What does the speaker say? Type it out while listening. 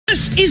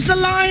This is the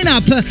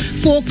lineup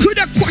for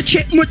Kuda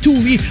Kwache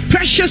Mutui.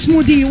 Precious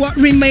Mudiwa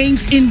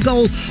remains in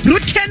goal.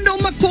 Rutendo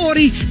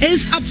Makori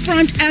is up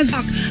front as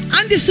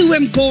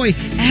Andisiwe Mgoy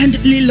and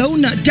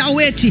Lilona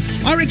Daweti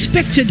are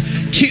expected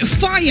to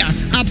fire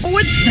up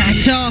forwards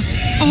that are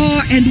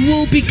and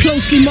will be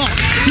closely marked.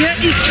 Here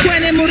is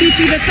Chwene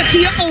Morifi, the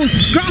 30-year-old.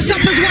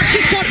 Grasshoppers watch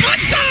his spot.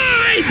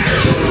 Onside!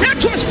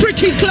 That was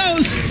pretty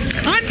close.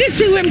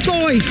 Andisiwe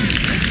Mgoy.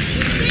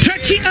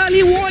 Pretty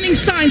early warning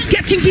signs,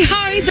 getting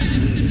behind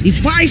the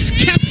vice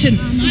captain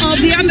of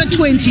the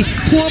under-20.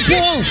 Poor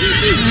ball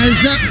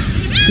as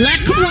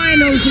Black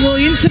Rhinos will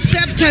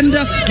intercept and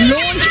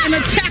launch an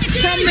attack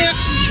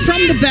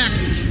from the back.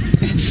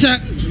 It's a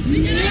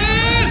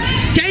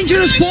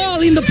dangerous ball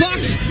in the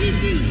box.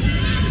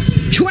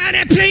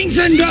 Chwane pings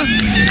and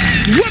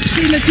whoops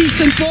in a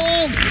decent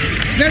ball.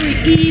 Very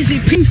easy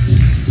ping.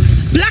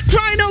 Black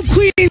Rhino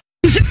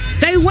Queens,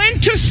 they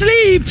went to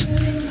sleep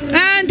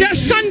and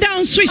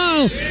Sundowns switched.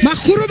 Oh,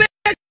 Makurube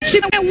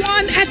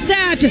one at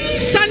that.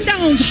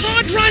 Sundowns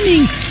hard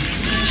running.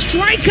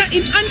 Striker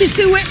in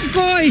Andisiwe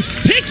Mgoy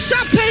picks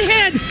up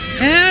ahead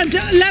and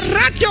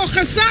Lerato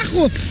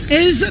Khasago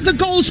is the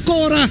goal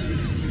scorer.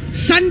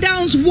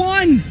 Sundowns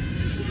 1.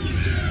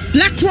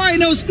 Black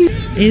Rhinos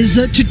is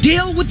to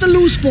deal with the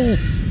loose ball,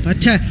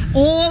 but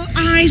all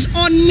eyes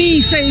on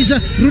me, says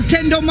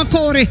Rutendo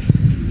Makore.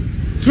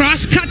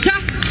 Grass cutter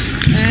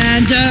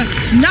and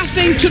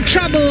nothing to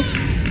trouble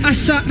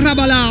Asa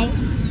Rabalau.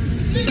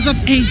 Of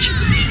age,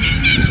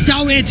 it's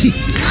Daweti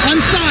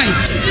onside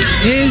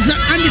is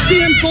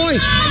Andisiwe Mgoy.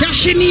 Does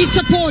she need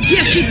support?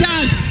 Yes, she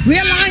does.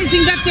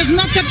 Realizing that there's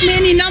not that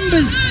many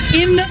numbers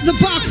in the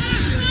box,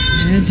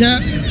 and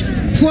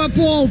poor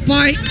ball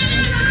by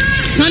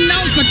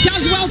Sundowns, but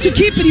does well to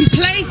keep it in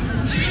play.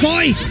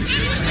 Boy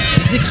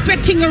is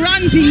expecting a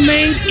run being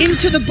made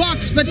into the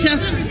box, but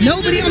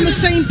nobody on the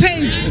same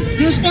page.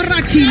 Here's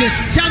Oratile,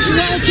 does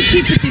well to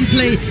keep it in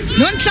play.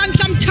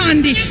 Nonhlanhla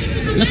Mthandi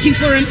looking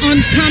for an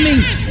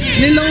oncoming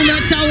Lilona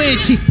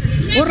Daweti.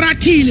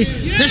 Oratile,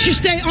 does she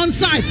stay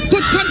onside?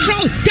 Good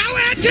control.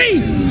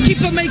 Daweti!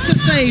 Keeper makes a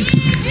save.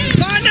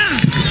 Ghana.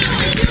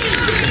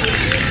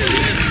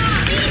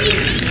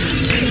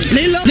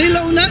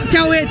 Lilona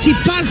Daweti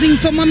buzzing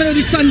for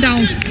Mamelodi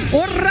Sundowns.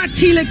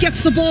 Oratile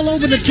gets the ball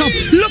over the top.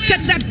 Look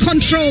at that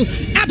control.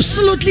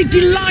 Absolutely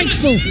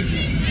delightful.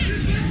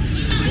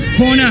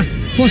 Corner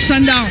for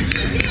Sundowns.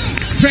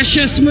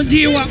 Precious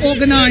Mudiwa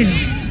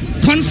organizes.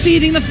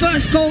 Conceding the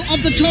first goal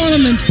of the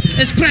tournament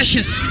is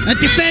Precious. The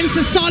defense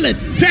is solid.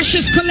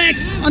 Precious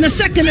collects on a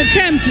second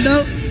attempt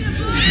though.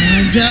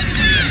 And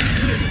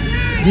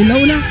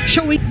Lilona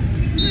showing.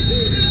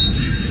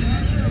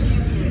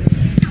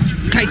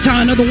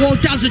 Kaitano, the wall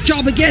does the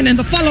job again, and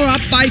the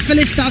follow-up by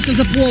Felistas is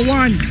a poor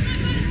one.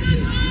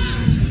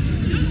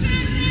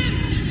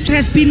 She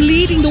has been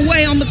leading the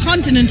way on the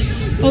continent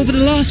over the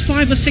last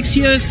 5 or 6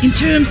 years in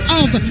terms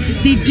of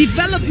the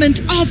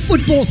development of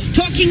football.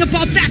 Talking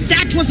about that,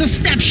 that was a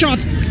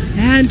snapshot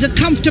and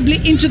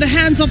comfortably into the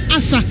hands of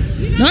Asa.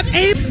 Not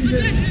able.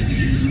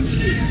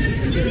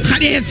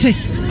 Khadiete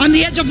on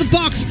the edge of the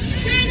box.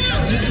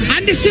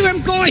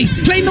 Andisiwe Mgoy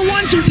playing the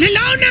 1-2.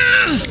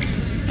 Lilona!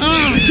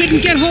 Oh,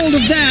 didn't get hold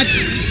of that.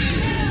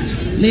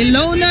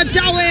 Lilona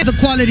Dawe, the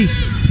quality.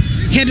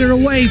 Header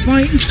away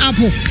by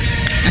Apple.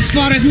 As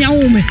far as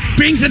Nyaume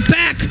brings it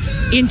back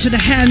into the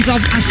hands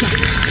of Asa.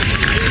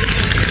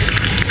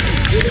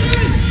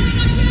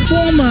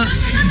 Former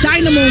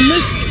Dynamo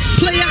Minsk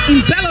player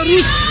in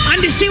Belarus.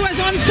 Andisiwe's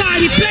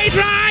onside. He played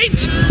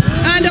right.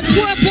 And a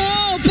poor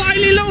ball by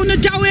Lilona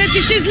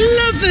Daweti. She's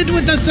livid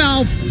with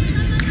herself.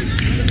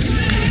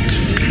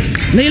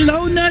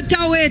 Lilona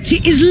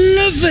Daweti is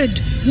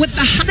livid with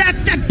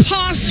that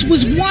pass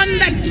was one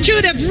that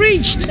should have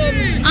reached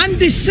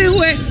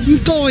Andisiwe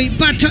Mgoy,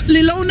 but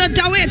Lilona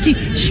Daweti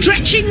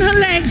stretching her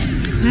legs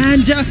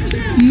and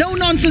no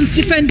nonsense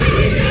defender.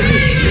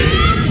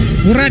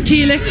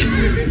 Uratile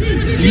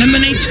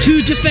eliminates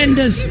 2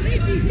 defenders.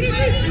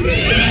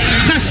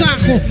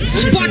 Khasago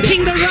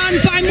spotting the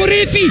run by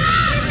Morifi.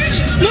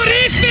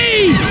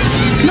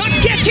 Morifi not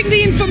getting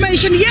the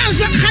information.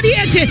 Yes,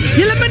 Khadiete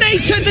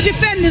eliminates the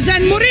defenders,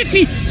 and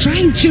Morifi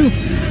trying to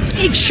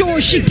make sure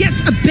she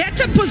gets a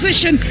better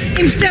position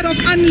instead of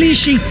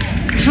unleashing.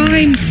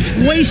 Time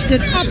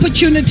wasted,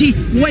 opportunity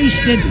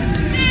wasted,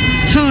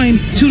 time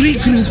to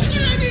regroup.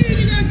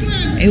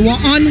 They were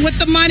on with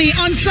the money,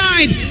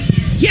 onside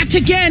yet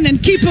again,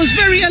 and keeper's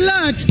very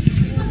alert,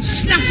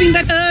 snuffing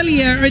that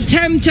earlier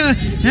attempt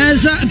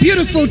as a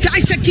beautiful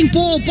dissecting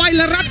ball by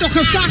Lerato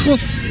Khasago,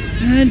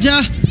 and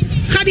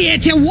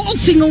Khadiete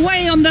waltzing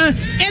away on the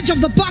edge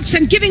of the box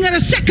and giving her a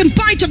second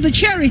bite of the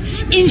cherry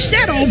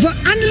instead of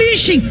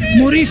unleashing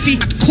Morifi.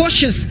 But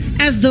cautious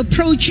as the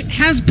approach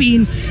has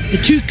been, the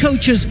 2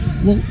 coaches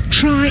will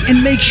try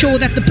and make sure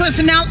that the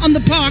personnel on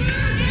the park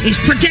is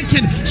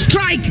protected.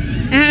 Strike,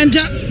 and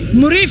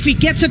Morifi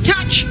gets a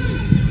touch.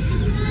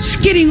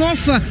 Skidding off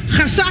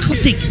Khasago.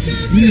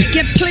 You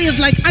get players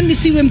like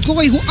Andisiwe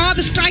Mgoy, who are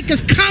the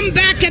strikers, come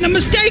back, and a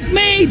mistake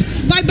made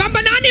by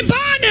Bambanani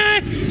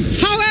Bane.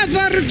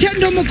 However,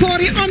 Rutendo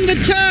Mokori on the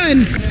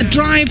turn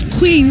drive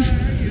Queens,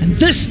 and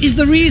this is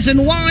the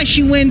reason why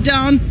she went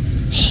down,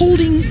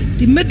 holding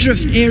the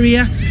midriff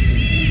area.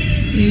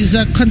 Is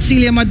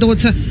Concelia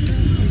Madota,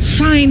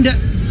 signed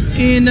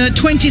in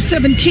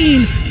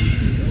 2017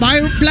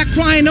 by Black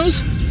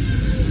Rhinos.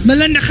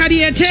 Melinda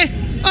Khadiete.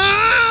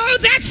 Oh,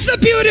 that's the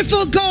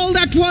beautiful goal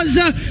that was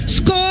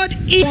scored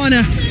in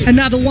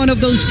another one of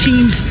those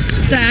teams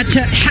that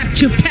had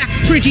to pack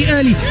pretty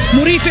early.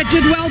 Morife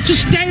did well to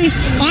stay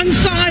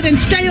onside and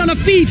stay on her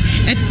feet.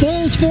 It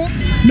falls for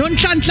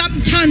Nonhlanhla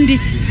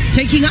Mthandi,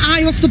 taking an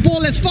eye off the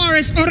ball as far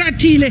as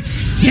Oratile.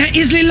 Here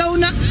is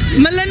Lilona.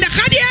 Melinda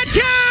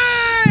Khadiete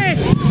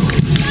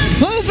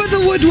over the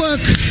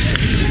woodwork.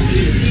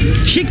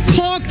 She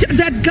corked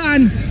that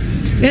gun.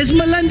 There's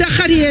Melinda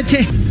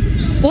Khadiete.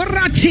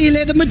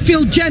 Oratile, the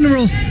midfield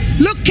general.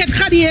 Look at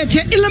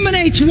Khadiete,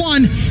 eliminates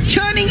one,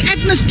 turning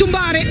Agnes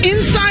Tumbare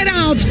inside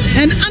out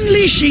and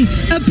unleashing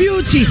a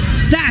beauty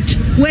that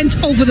went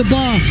over the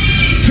bar.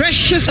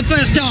 Precious the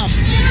first half.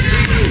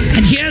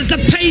 And here's the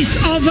pace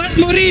of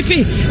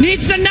Morifi.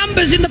 Needs the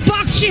numbers in the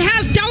box. She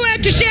has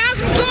Daweta, she has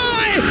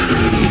Mgoy.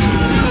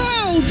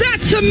 Oh,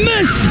 that's a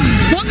miss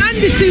for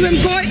Andisiwe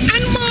Mgoy.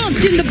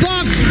 Unmarked in the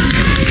box.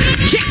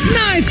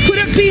 Jackknife could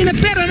have been a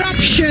better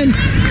option.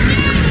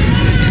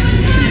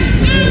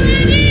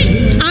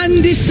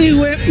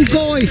 Andisiwe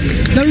Mgoy,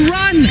 the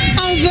run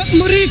of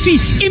Morifi,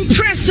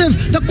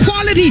 impressive. The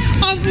quality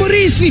of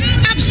Morifi,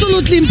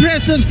 absolutely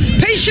impressive.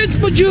 Patience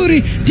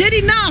Mujuri did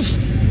enough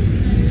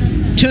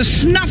to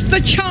snuff the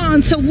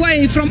chance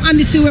away from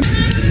Andisiwe.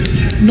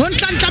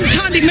 Nonhlanhla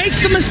Mthandi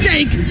makes the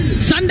mistake.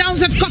 Sundowns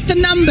have got the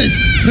numbers.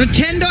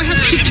 Rotendo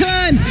has to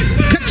turn.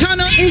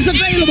 Katana is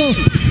available.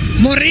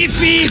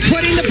 Morifi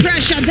putting the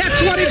pressure.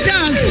 That's what it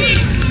does.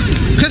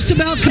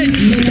 Christabel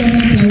Klitz.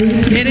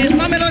 It is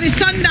Mamelodi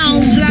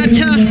Sundowns that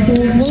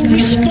will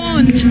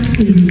respond.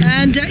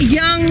 And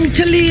young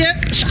Talia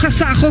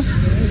Kasacho.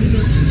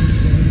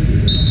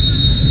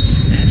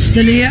 That's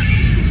Talia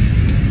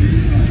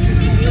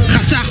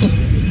Kasacho.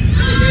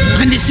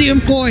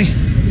 Andisiwe Mgoy.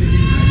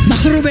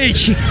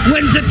 Makhrubechi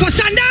wins it for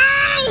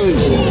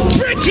Sundowns.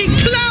 Pretty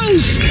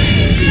close.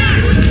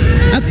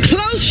 A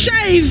close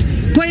shave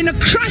going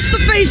across the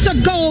face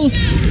of goal.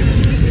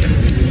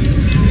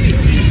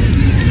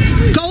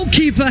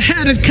 Goalkeeper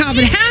had it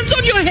covered. Hands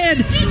on your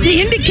head.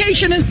 The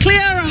indication is clear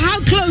how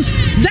close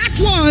that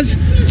was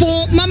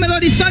for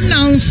Mamelodi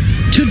Sundowns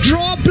to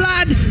draw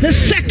blood the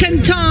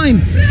second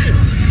time.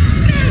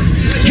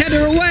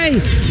 Header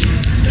away.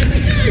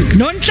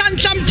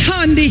 Nonhlanhla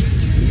Mthandi.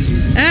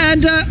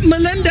 And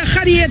Melinda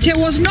Khadiete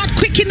was not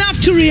quick enough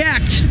to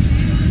react.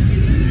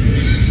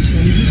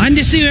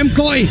 Andisiwe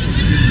Mgoy,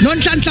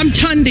 Nonhlanhla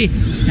Mthandi,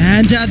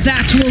 and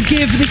that will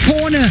give the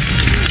corner.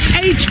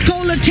 8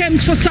 goal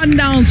attempts for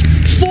Sundowns,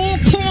 4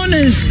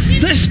 corners,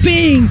 this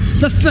being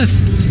the 5th.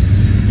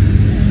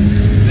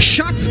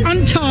 Shots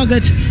on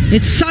target.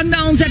 It's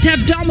Sundowns that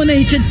have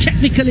dominated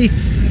technically,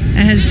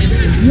 as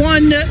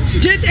one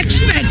did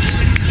expect.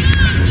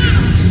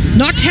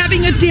 Not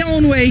having it their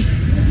own way.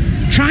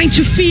 Trying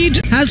to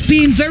feed has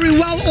been very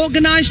well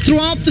organized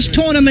throughout this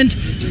tournament.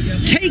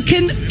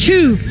 Taken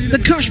to the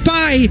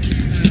Koshbai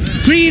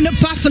Green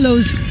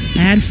Buffaloes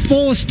and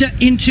forced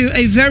into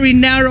a very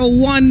narrow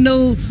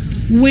 1-0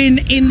 win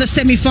in the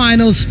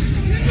semi-finals.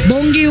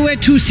 Bongiwe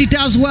Tusi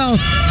does well.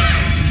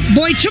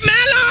 Boy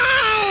Chumelo!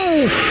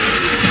 Oh!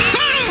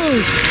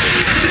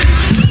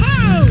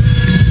 Oh!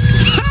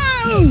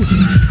 Oh!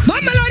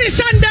 Mamelodi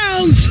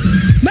Sundowns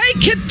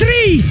make it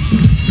 3.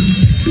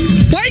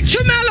 Boy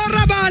Chumelo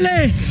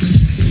Rabale.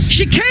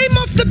 She came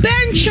off the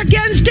bench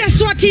against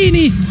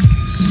Eswatini.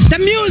 The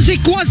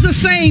music was the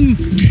same.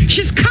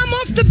 She's come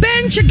off the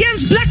bench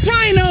against Black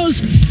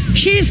Rhinos.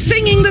 She is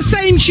singing the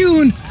same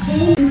tune.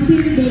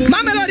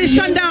 Mamelodi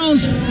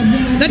Sundowns,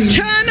 the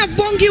turn of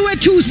Bongiwe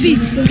Tusi,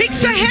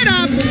 picks her head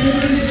up,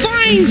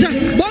 finds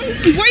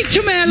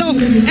Waitumelo,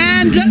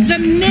 and the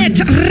net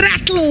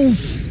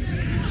rattles.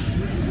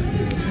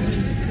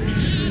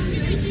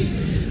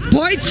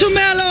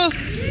 Waitumelo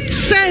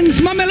sends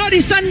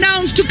Mamelodi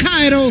Sundowns to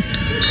Cairo.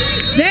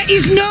 There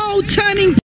is no turning